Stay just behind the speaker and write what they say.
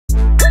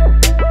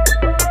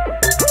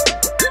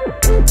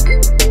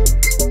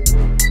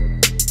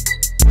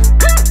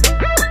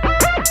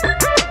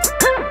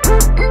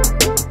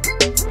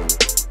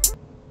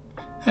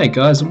Hey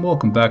guys, and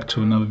welcome back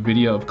to another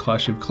video of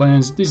Clash of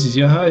Clans. This is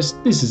your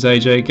host, this is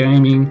AJ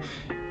Gaming,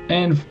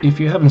 and if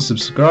you haven't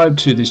subscribed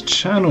to this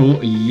channel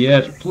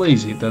yet,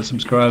 please hit that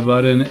subscribe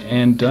button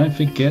and don't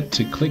forget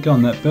to click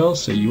on that bell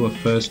so you are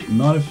first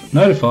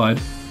notified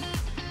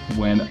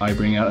when I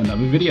bring out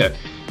another video.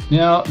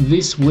 Now,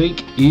 this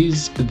week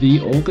is the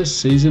August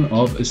season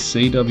of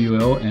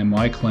CWL, and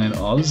my clan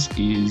Oz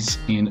is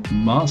in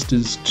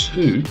Masters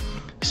 2.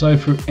 So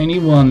for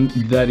anyone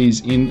that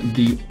is in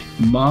the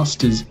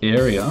Masters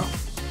area,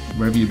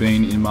 wherever you've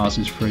been in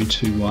Masters 3,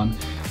 2, 1,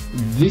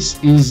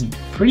 this is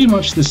pretty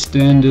much the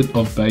standard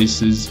of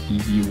bases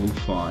you will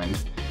find.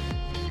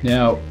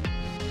 Now,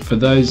 for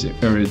those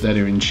that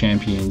are in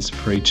Champions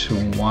 3, 2,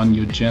 and 1,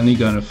 you're generally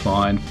going to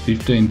find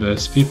 15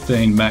 versus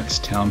 15 max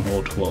Town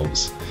Hall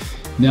 12s.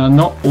 Now,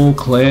 not all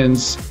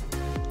clans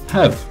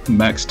have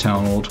max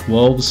Town Hall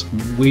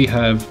 12s. We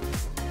have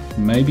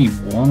maybe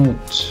one or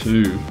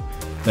two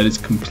that is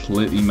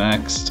completely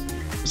maxed.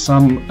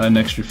 Some an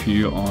extra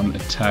few on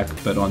attack,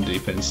 but on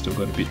defense still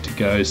got a bit to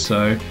go.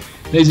 So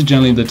these are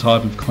generally the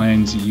type of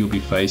clans you'll be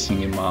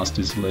facing in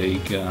Masters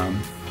League.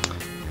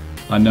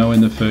 I know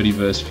in the 30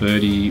 vs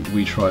 30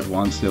 we tried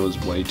once, there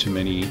was way too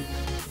many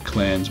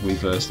clans we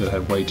versed that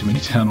had way too many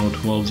Town Hall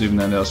 12s, even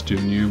though they were still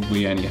new.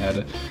 We only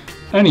had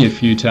a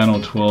few Town Hall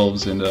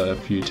 12s and a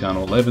few Town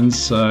Hall 11s.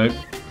 So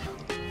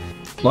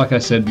like I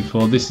said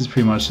before, this is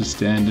pretty much the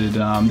standard.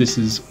 This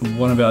is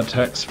one of our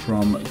attacks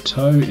from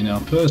Toe in our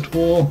first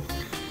war.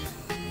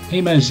 He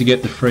managed to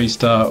get the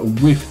 3-star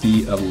with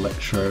the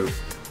Electro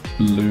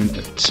Loon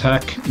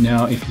attack.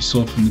 Now, if you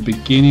saw from the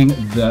beginning,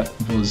 that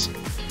was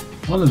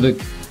one of the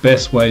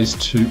best ways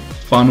to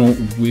funnel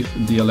with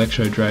the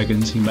Electro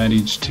Dragons. He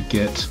managed to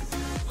get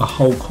a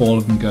whole call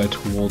of them go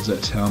towards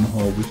that Town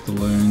Hall with the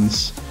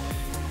Loons.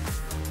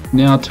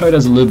 Now, Toe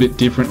does a little bit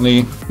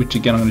differently, which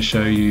again I'm going to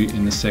show you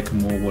in the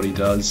second war what he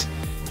does.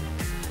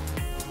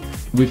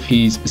 With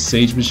his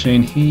Siege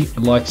Machine, he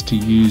likes to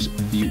use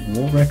the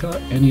War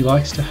Wrecker, and he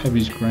likes to have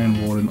his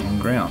Grand Warden on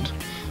ground.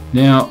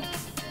 Now,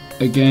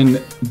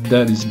 again,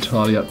 that is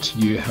entirely up to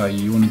you how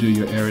you want to do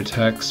your air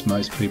attacks.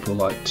 Most people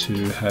like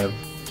to have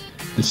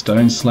the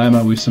Stone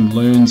Slammer with some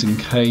Loons in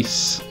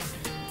case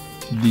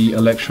the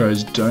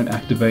Electros don't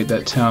activate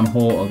that Town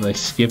Hall or they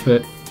skip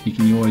it. You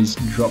can always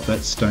drop that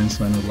Stone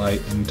Slammer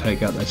late and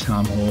take out that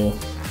Town Hall,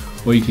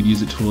 or you could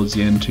use it towards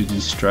the end to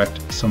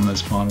distract some of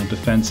those final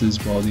defenses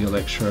while the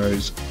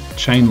Electros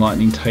Chain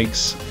Lightning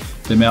takes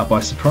them out by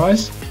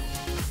surprise.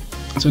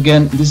 So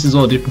again, this is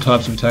all different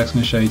types of attacks I'm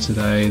going to show you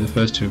today. The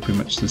first two are pretty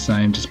much the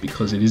same just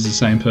because it is the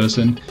same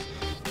person.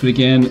 But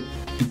again,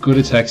 good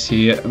attacks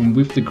here, and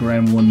with the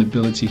Grand Warden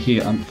ability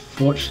here,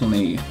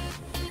 unfortunately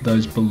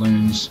those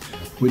balloons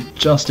we're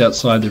just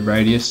outside the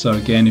radius. So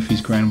again, if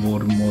his Grand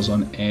Warden was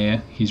on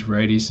air, his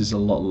radius is a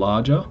lot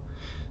larger,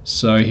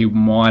 so he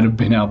might have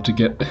been able to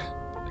get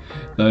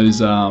those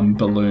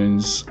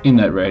balloons in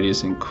that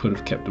radius and could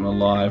have kept them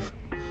alive.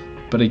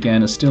 But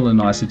again, it's still a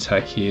nice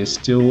attack here,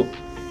 still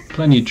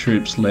plenty of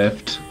troops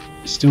left,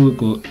 still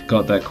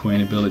got that Queen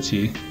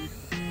ability,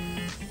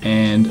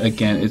 and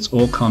again, it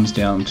all comes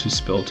down to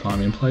spell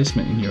time and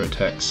placement in your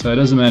attacks. So it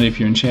doesn't matter if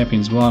you're in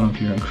Champions 1 or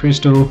if you're in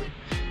Crystal,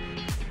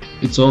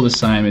 it's all the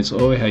same. It's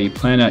all how you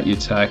plan out your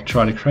attack,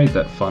 try to create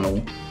that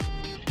funnel.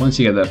 Once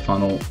you get that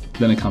funnel,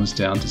 then it comes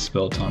down to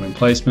spell time and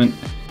placement.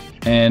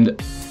 And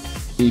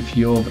if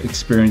you've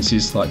experienced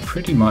this, like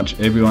pretty much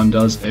everyone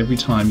does, every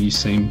time you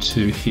seem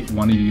to hit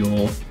one of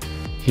your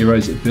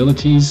hero's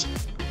abilities,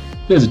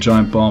 there's a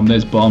giant bomb,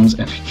 there's bombs,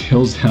 and it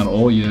kills down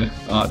all your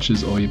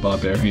archers or your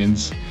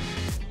barbarians.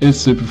 It's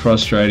super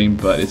frustrating,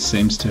 but it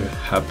seems to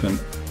happen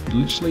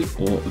literally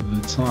all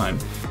the time.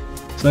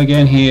 So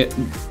again here,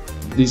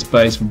 this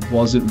base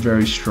wasn't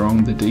very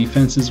strong. The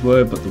defenses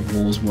were, but the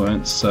walls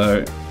weren't.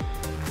 So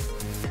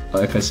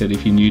like I said,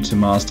 if you're new to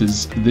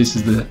Masters, this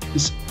is the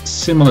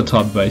similar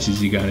type of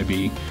bases you're going to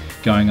be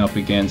going up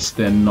against.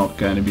 They're not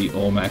going to be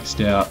all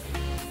maxed out,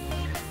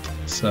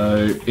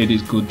 so it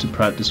is good to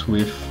practice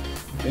with.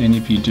 And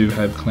if you do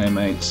have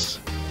clanmates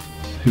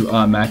who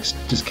are maxed,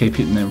 just keep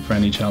hitting them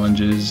friendly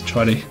challenges,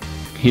 try to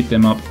hit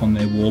them up on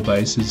their war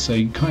bases so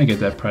you kind of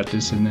get that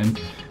practice, and then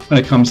when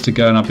it comes to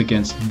going up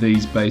against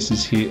these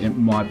bases here, it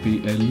might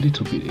be a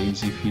little bit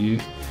easy for you.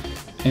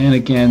 And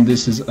again,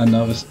 this is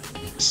another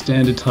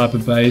standard type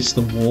of base.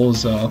 The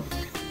walls are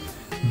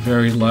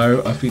very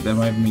low. I think they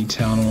made me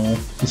Town Hall,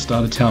 the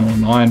start of Town Hall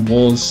 9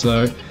 walls.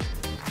 So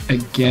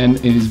again,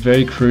 it is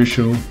very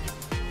crucial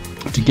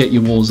to get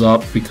your walls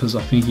up, because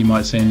I think you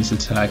might see in this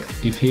attack,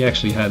 if he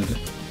actually had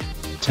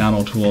Town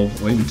Hall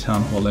 12 or even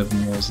Town Hall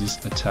 11 walls,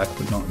 this attack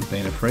would not have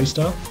been a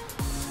 3-star.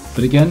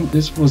 But again,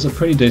 this was a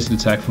pretty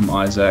decent attack from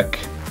Isaac.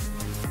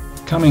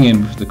 Coming in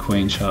with the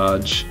Queen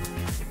charge,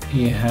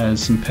 he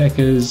has some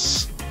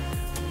Peckers,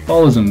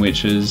 Bowlers and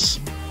Witches,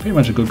 pretty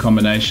much a good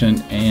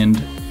combination.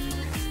 And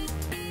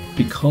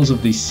because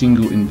of these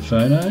single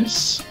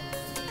Infernos,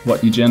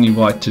 what you generally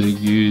like to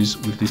use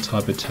with this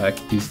type of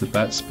attack is the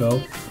Bat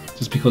spell.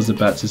 Just because the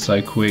bats are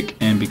so quick,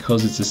 and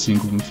because it's a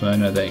single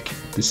Inferno,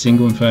 the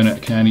single Inferno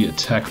can only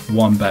attack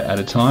one bat at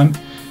a time.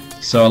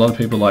 So a lot of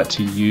people like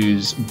to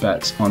use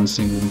bats on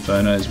single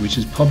infernos, which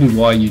is probably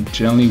why you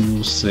generally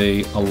will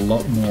see a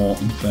lot more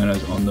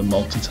infernos on the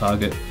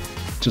multi-target,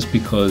 just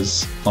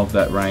because of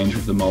that range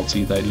with the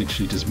multi. They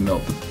literally just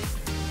melt the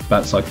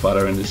bats like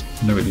butter, and there's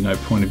really no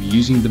point of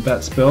using the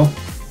bat spell.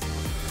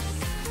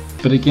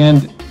 But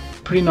again,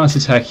 pretty nice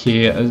attack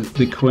here.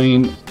 The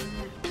Queen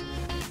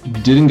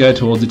didn't go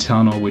towards the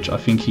Town Hall, which I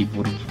think he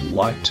would have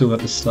liked to at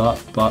the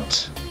start,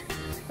 but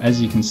as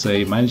you can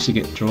see, managed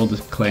to draw the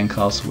clan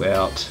castle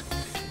out.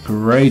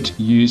 Great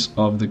use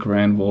of the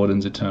Grand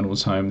Warden's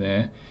Eternal's Home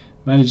there.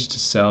 Managed to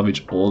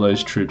salvage all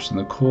those troops in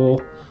the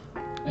core.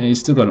 And he's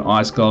still got an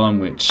Ice Golem,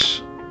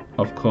 which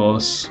of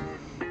course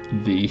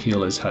the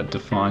healers had to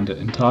find it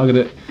and target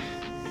it.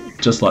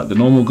 Just like the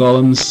normal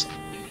golems,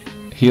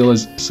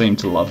 healers seem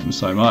to love them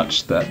so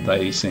much that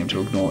they seem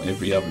to ignore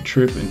every other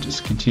troop and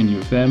just continue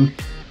with them.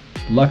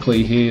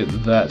 Luckily here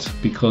that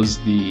because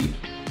the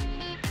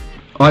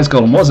Ice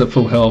Golem was at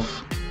full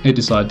health, it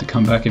decided to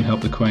come back and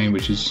help the Queen,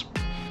 which is,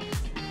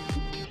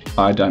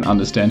 I don't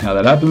understand how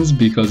that happens,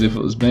 because if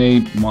it was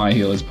me, my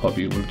healers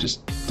probably would have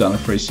just done a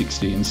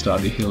 360 and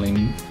started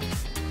healing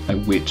a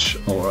witch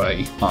or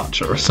a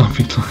archer or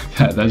something like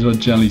that. That's what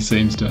generally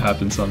seems to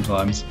happen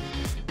sometimes.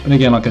 But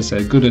again, like I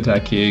said, good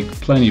attack here,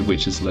 plenty of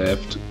witches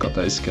left, got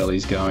those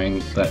skellies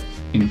going. That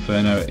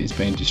Inferno is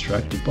being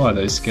distracted by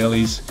those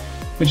skellies,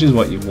 which is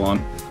what you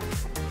want.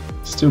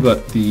 Still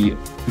got the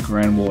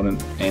Grand Warden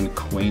and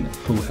Queen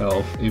full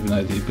health, even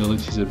though the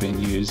abilities have been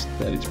used.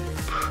 That is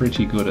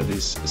pretty good at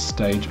this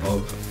stage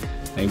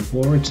of a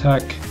war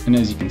attack. And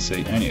as you can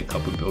see, only a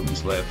couple of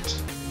buildings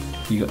left.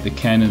 You got the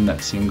cannon,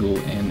 that single,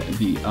 and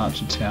the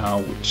archer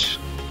tower, which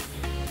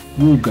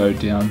will go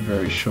down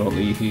very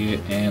shortly here.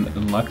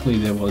 And luckily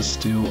there was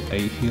still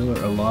a healer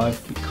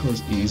alive, because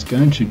he is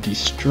going to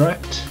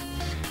distract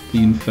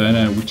the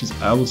Inferno, which is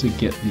able to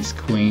get this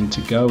Queen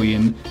to go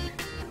in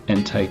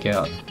and take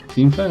out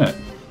the Inferno.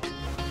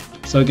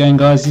 So again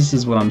guys, this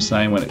is what I'm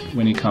saying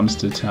when it comes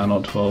to Town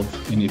Hall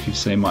 12, and if you've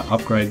seen my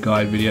upgrade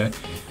guide video,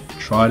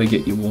 try to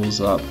get your walls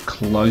up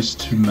close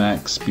to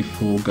max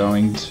before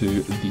going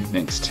to the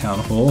next Town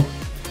Hall,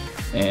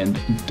 and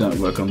don't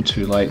work on them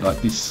too late.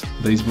 Like these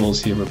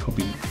walls here are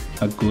probably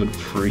a good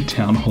 3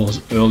 Town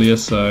Halls earlier,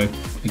 so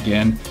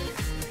again,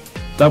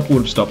 that would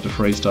have stopped a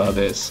 3-star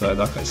there. So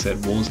like I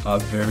said, walls are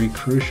very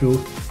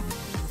crucial.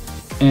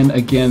 And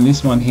again,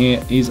 this one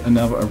here is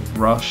another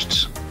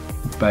rushed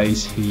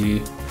base here.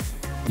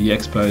 The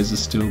expos are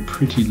still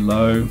pretty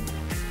low.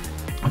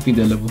 I think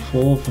they're level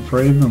 4 for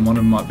 3 of them, and one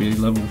of them might be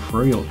level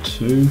 3 or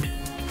 2.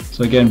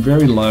 So again,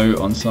 very low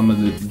on some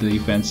of the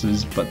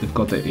defenses, but they've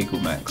got their equal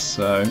max.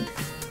 So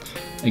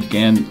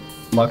again,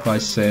 like I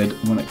said,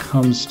 when it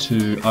comes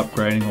to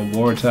upgrading or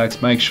war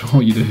attacks, make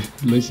sure you do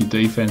at least your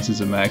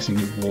defenses are max and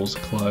your walls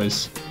are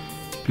close,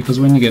 because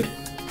when you get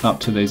up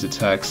to these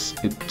attacks,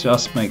 it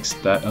just makes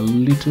that a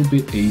little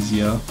bit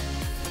easier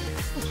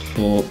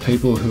for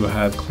people who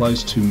have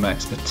close to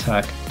max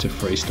attack to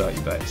 3-star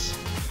your base.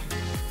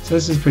 So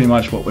this is pretty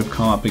much what we've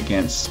come up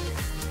against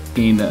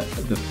in the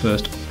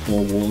first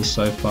 4 walls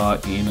so far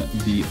in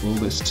the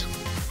August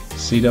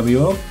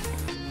CWL.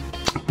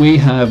 We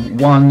have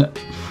won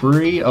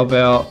 3 of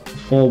our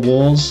 4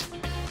 walls.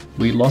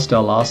 We lost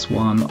our last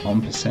one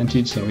on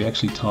percentage, so we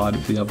actually tied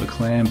with the other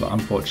clan, but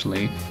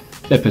unfortunately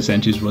their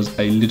percentage was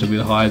a little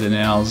bit higher than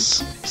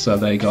ours, so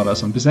they got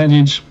us on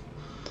percentage,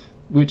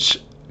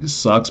 which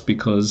sucks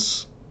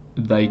because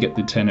they get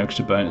the 10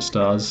 extra bonus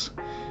stars.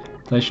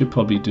 They should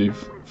probably do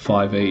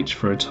 5 each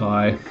for a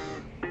tie.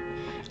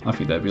 I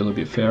think that'd be a little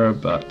bit fairer,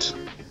 but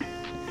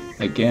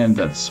again,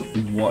 that's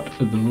what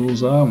the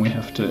rules are, and we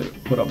have to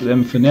put up with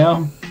them for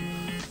now.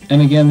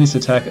 And again, this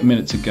attack a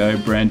minute ago,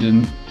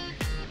 Brandon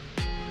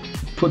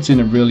puts in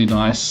a really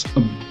nice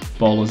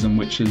bowlers and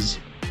witches.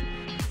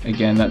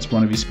 Again, that's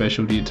one of his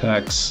specialty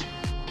attacks.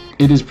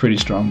 It is pretty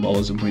strong,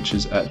 bowlers and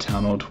witches at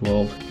Town Hall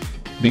 12.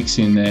 Mix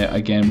in there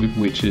again with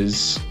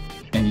witches,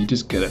 and you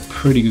just get a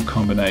pretty good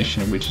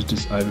combination of witches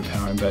just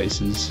overpowering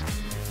bases.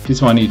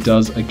 This one here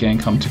does again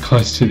come to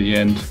close to the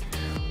end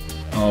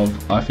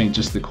of, I think,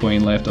 just the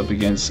Queen left up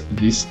against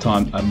this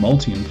time a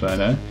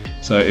multi-inferno.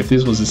 So if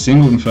this was a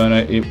single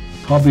inferno, it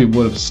probably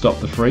would have stopped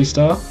the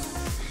 3-star.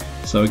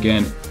 So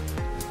again,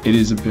 it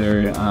is a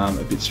very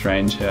a bit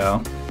strange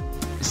how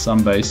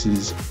some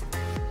bases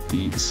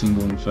the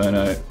single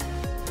inferno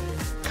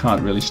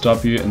can't really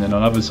stop you, and then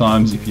on other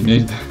times if you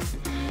needed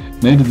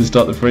to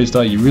stop the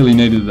 3-star, you really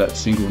needed that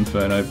single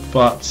inferno.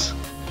 But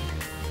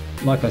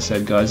like I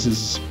said guys,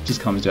 this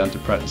just comes down to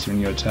practicing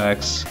your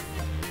attacks,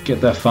 get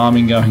that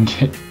farming going,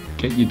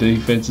 get your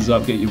defenses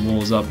up, get your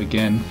walls up.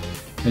 Again,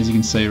 as you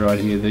can see right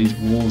here, these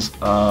walls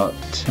are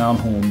Town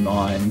Hall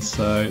 9,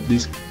 so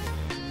these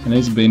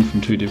have been from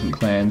 2 different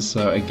clans.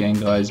 So again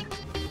guys,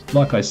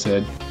 like I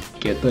said,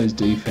 get those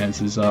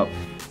defenses up.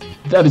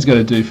 That is going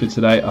to do for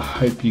today. I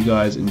hope you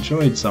guys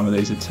enjoyed some of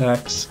these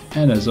attacks,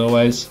 and as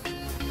always,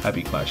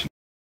 happy clashing.